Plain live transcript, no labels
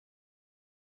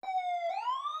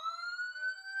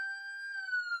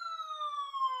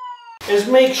is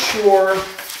make sure,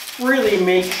 really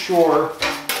make sure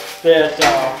that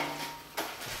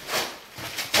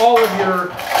all of your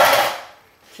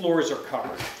floors are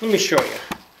covered. Let me show you.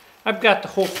 I've got the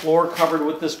whole floor covered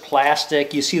with this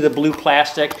plastic. You see the blue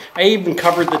plastic. I even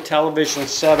covered the television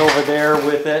set over there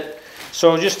with it.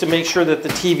 So just to make sure that the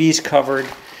TV's covered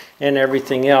and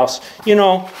everything else. You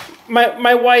know,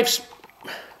 my wife's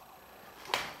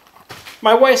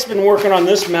been working on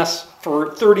this mess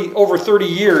for over 30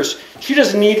 years. She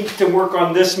doesn't need to work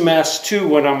on this mess too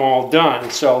when I'm all done.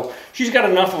 So she's got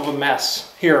enough of a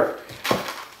mess. Here,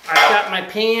 I've got my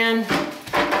pan.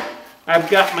 I've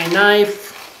got my knife.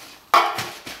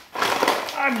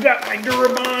 I've got my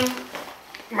Durabond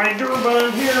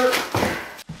here.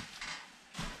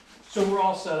 So we're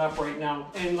all set up right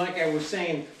now. And like I was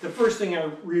saying, the first thing I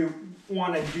really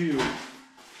want to do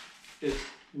is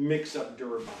mix up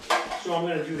Durabond. So I'm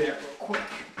going to do that real quick.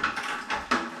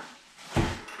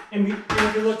 And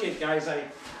if you look at, guys, I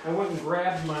went and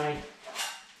grabbed my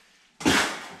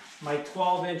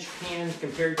 12-inch pan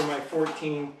compared to my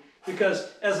 14,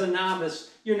 because as a novice,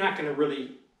 you're not going to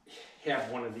really have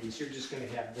one of these. You're just going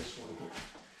to have this one here.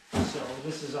 So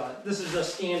this is a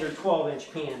standard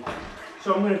 12-inch pan.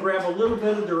 So I'm going to grab a little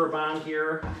bit of Durabond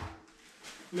here,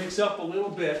 mix up a little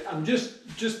bit. I'm just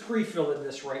pre-filling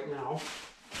this right now.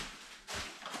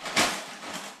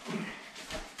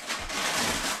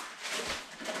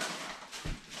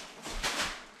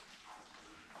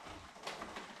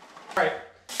 All right,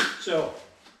 so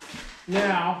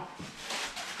now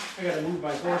I got to move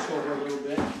my horse over a little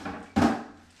bit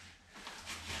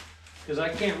because I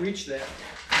can't reach that.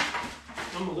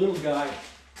 I'm a little guy.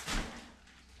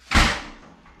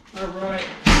 All right.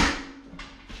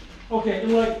 Okay,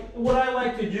 and like what I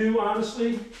like to do,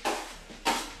 honestly,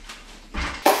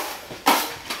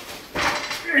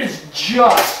 is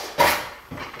just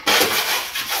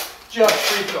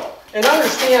pre-fill. And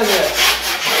understand this.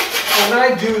 When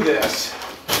I do this,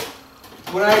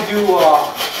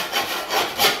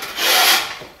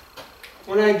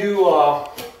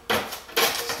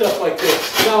 stuff like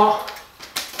this, now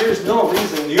there's no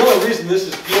reason. The only reason this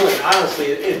is peeling,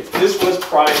 honestly, this was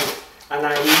primed, and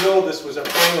I know this was a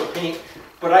primer paint,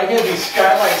 but I had these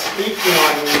Skylights leaking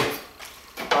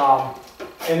on me,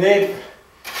 and they've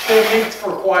leaked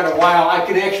for quite a while. I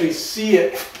could actually see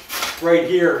it right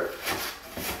here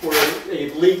where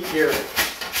they leaked here.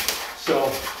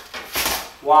 So,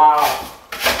 wow,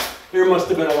 there must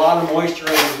have been a lot of moisture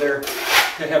in there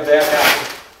to have that happen.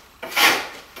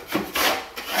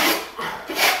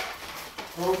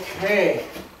 Okay.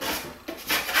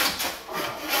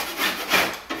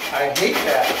 I hate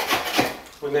that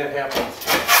when that happens.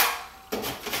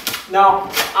 Now,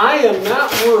 I am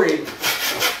not worried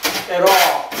at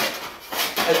all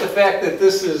at the fact that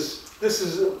this is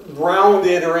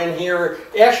rounded or in here.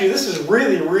 Actually, this is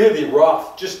really, really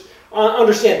rough. Just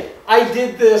understand, I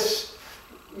did this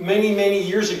many, many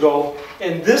years ago,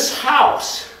 and this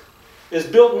house is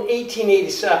built in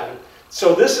 1887.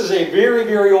 So this is a very,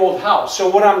 very old house. So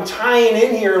what I'm tying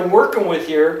in here and working with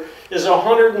here is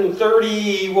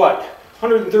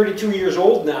 132 years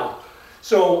old now.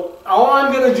 So all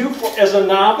I'm going to do as a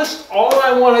novice, all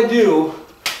I want to do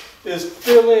is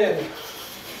fill in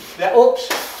that. Oops,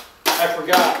 I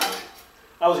forgot.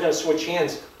 I was going to switch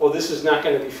hands. Well, this is not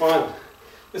going to be fun.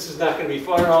 This is not going to be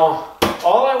fun at all.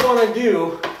 All I want to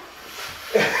do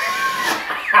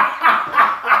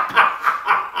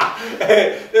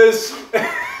is,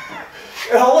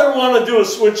 all I want to do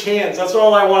is switch hands. That's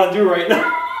all I want to do right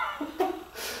now.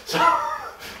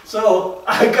 So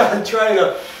I got to try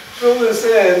to fill this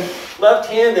in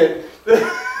left-handed.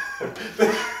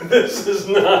 This is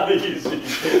not easy.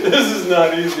 This is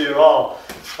not easy at all.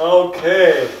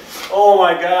 Okay. Oh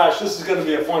my gosh, this is going to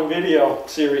be a fun video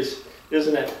series,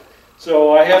 isn't it?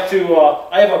 So I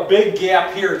have a big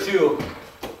gap here too.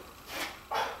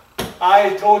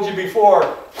 I told you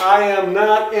before, I am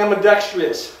not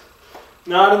ambidextrous.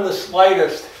 Not in the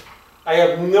slightest. I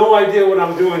have no idea what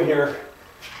I'm doing here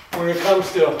when it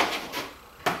comes to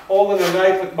holding a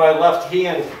knife with my left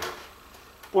hand.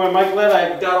 Boy, am I glad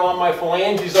I've got all my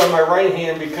phalanges on my right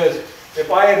hand, because if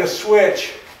I had to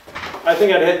switch, I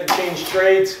think I'd have to change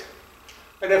trades.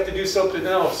 I'd have to do something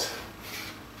else.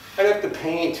 I'd have to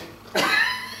paint.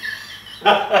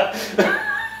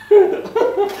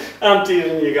 I'm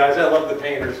teasing you guys. I love the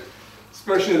painters,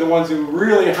 especially the ones who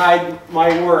really hide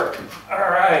my work. All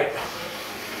right.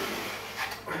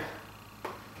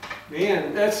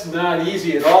 Man, that's not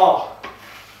easy at all.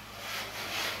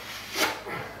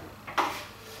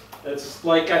 It's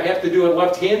like I have to do it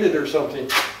left-handed or something.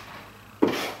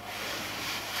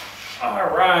 All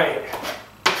right.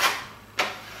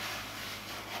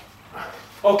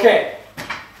 Okay,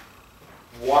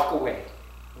 walk away.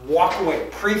 Walk away.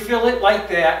 Pre-fill it like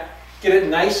that, get it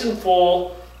nice and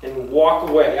full, and walk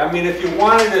away. I mean, if you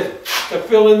wanted to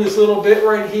fill in this little bit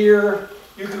right here,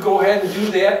 you could go ahead and do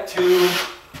that too,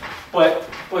 but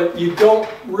you don't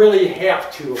really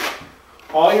have to.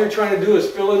 All you're trying to do is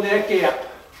fill in that gap.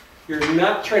 You're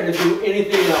not trying to do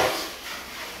anything else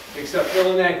except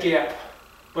fill in that gap.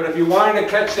 But if you wanted to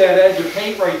catch that edge of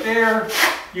paint right there,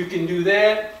 you can do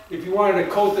that. If you wanted to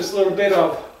coat this little bit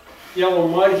of yellow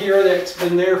mud here that's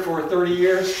been there for 30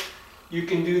 years, you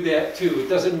can do that too. It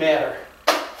doesn't matter.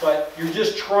 But you're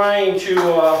just trying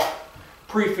to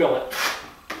pre-fill it.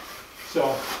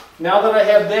 So now that I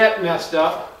have that messed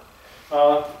up,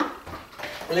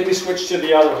 let me switch to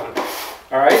the other one.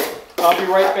 All right, I'll be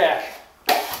right back.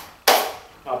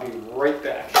 I'll be right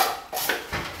back.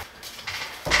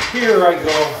 Here I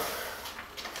go.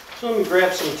 So let me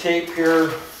grab some tape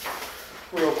here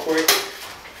real quick.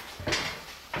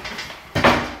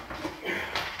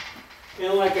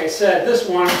 And like I said, this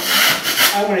one,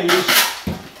 I'm going to use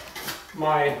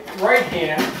my right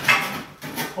hand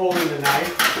holding the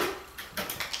knife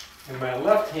and my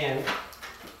left hand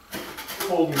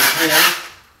holding the pen.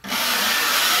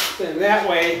 Then that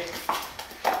way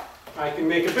I can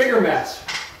make a bigger mess.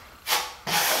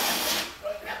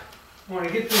 But I want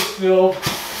to get this filled,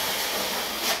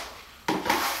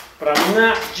 but I'm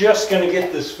not just going to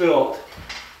get this filled.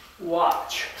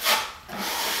 Watch.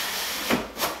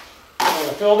 I'm going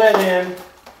to fill that in,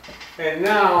 and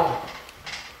now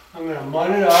I'm going to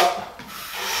mud it up,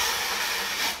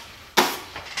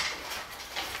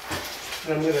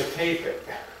 and I'm going to tape it.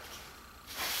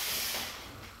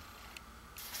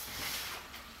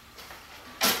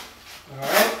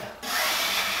 Alright.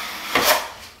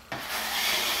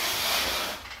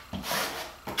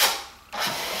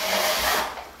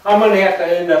 I'm going to have to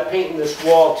end up painting this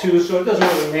wall too, so it doesn't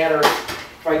really matter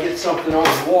if I get something on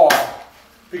the wall,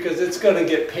 because it's going to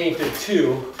get painted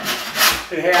too.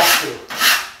 It has to.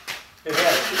 It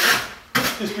has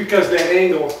to. Just because that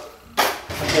angle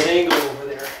over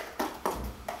there.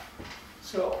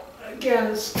 So again,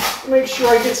 let's make sure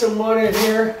I get some mud in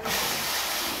here.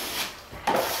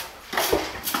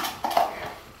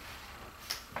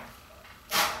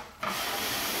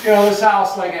 You know, this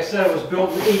house, like I said, was built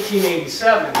in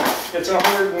 1887. It's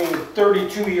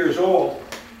 132 years old.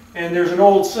 And there's an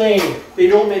old saying, they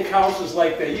don't make houses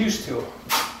like they used to.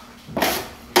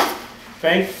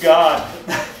 Thank God.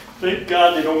 Thank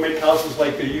God they don't make houses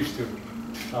like they used to.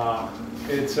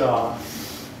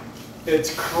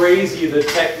 It's crazy, the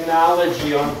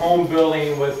technology on home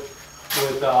building with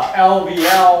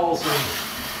LVLs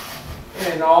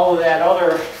and all of that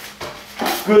other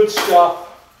good stuff.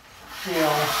 You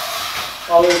know,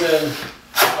 other than,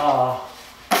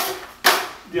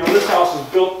 you know, this house was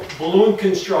built balloon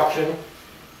construction.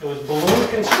 It was balloon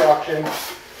construction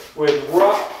with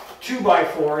rough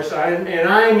 2x4s, and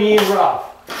I mean rough.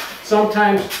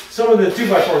 Sometimes some of the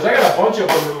 2x4s, I got a bunch of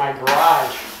them in my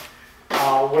garage.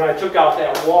 When I took out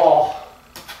that wall,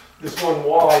 this one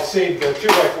wall, I saved the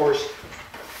 2x4s.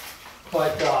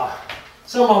 But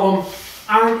some of them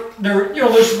aren't,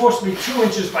 they're supposed to be 2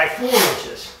 inches by 4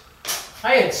 inches.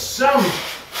 I had some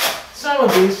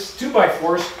of these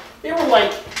 2x4s, they were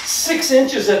like 6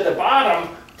 inches at the bottom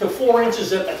to 4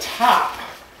 inches at the top.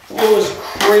 It was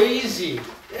crazy,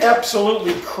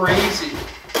 absolutely crazy.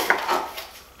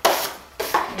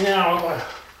 Now,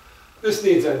 this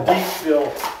needs a deep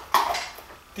fill.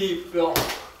 Deep fill.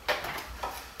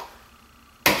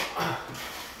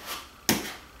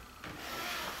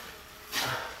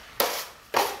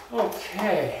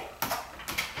 Okay.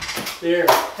 There.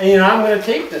 And you know, I'm going to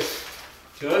tape this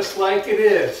just like it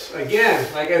is. Again,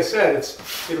 like I said,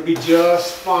 it'll be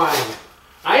just fine.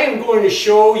 I am going to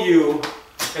show you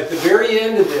at the very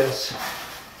end of this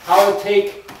how to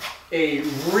take a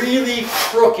really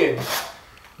crooked,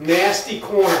 nasty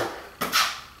corner,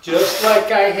 just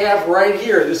like I have right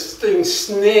here. This thing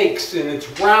snakes and it's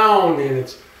round and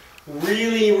it's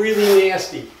really, really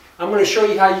nasty. I'm going to show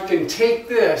you how you can take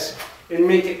this and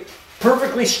make it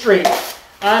perfectly straight.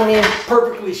 I mean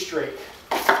perfectly straight.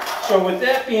 So with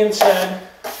that being said,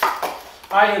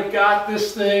 I have got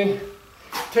this thing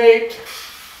taped.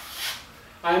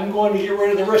 I'm going to get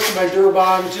rid of the rest of my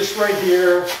Durabond just right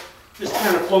here. Just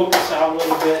kind of float this out a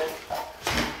little bit.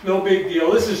 No big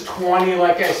deal. This is 20,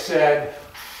 like I said.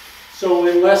 So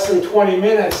in less than 20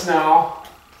 minutes now,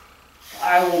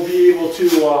 I will be able to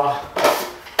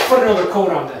put another coat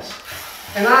on this.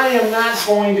 And I am not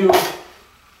going to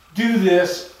do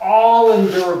this all in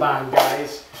Durabond,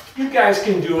 guys. You guys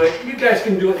can do it. You guys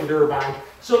can do it in Durabond.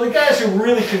 So the guys who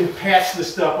really can patch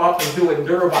this stuff up and do it in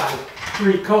Durabond,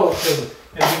 3 coats and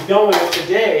be done with it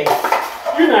today,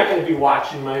 you're not going to be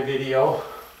watching my video.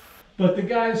 But the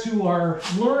guys who are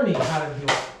learning how to do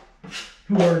it,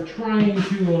 who are trying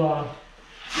to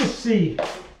just see,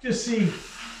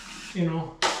 you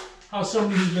know, how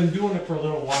somebody who's been doing it for a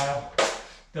little while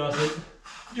does it,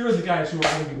 you're the guys who are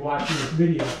going to be watching this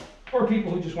video, or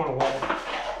people who just want to learn.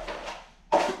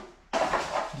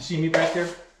 You see me back there?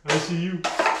 I see you.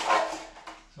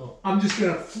 So I'm just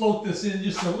going to float this in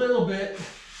just a little bit,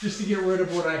 just to get rid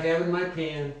of what I have in my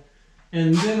pan.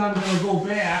 And then I'm going to go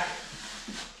back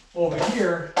over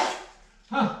here.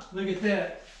 Huh, look at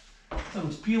that.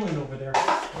 Something's peeling over there.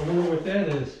 I wonder what that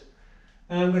is.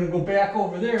 And I'm going to go back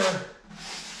over there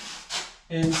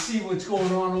and see what's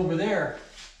going on over there.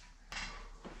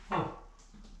 Huh.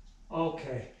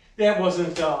 Okay. That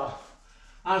wasn't,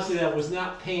 honestly, that was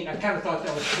not paint. I kind of thought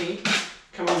that was paint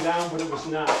coming down, but it was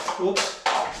not. Oops.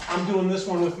 I'm doing this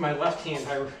one with my left hand.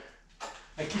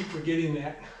 I keep forgetting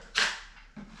that.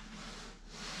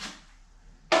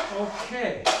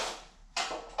 Okay.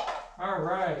 All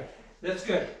right. That's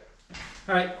good.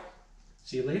 All right.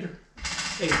 See you later.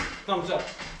 Hey, thumbs up.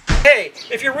 Hey,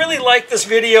 if you really like this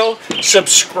video,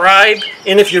 subscribe.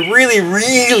 And if you really,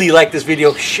 really like this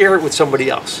video, share it with somebody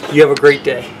else. You have a great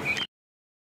day.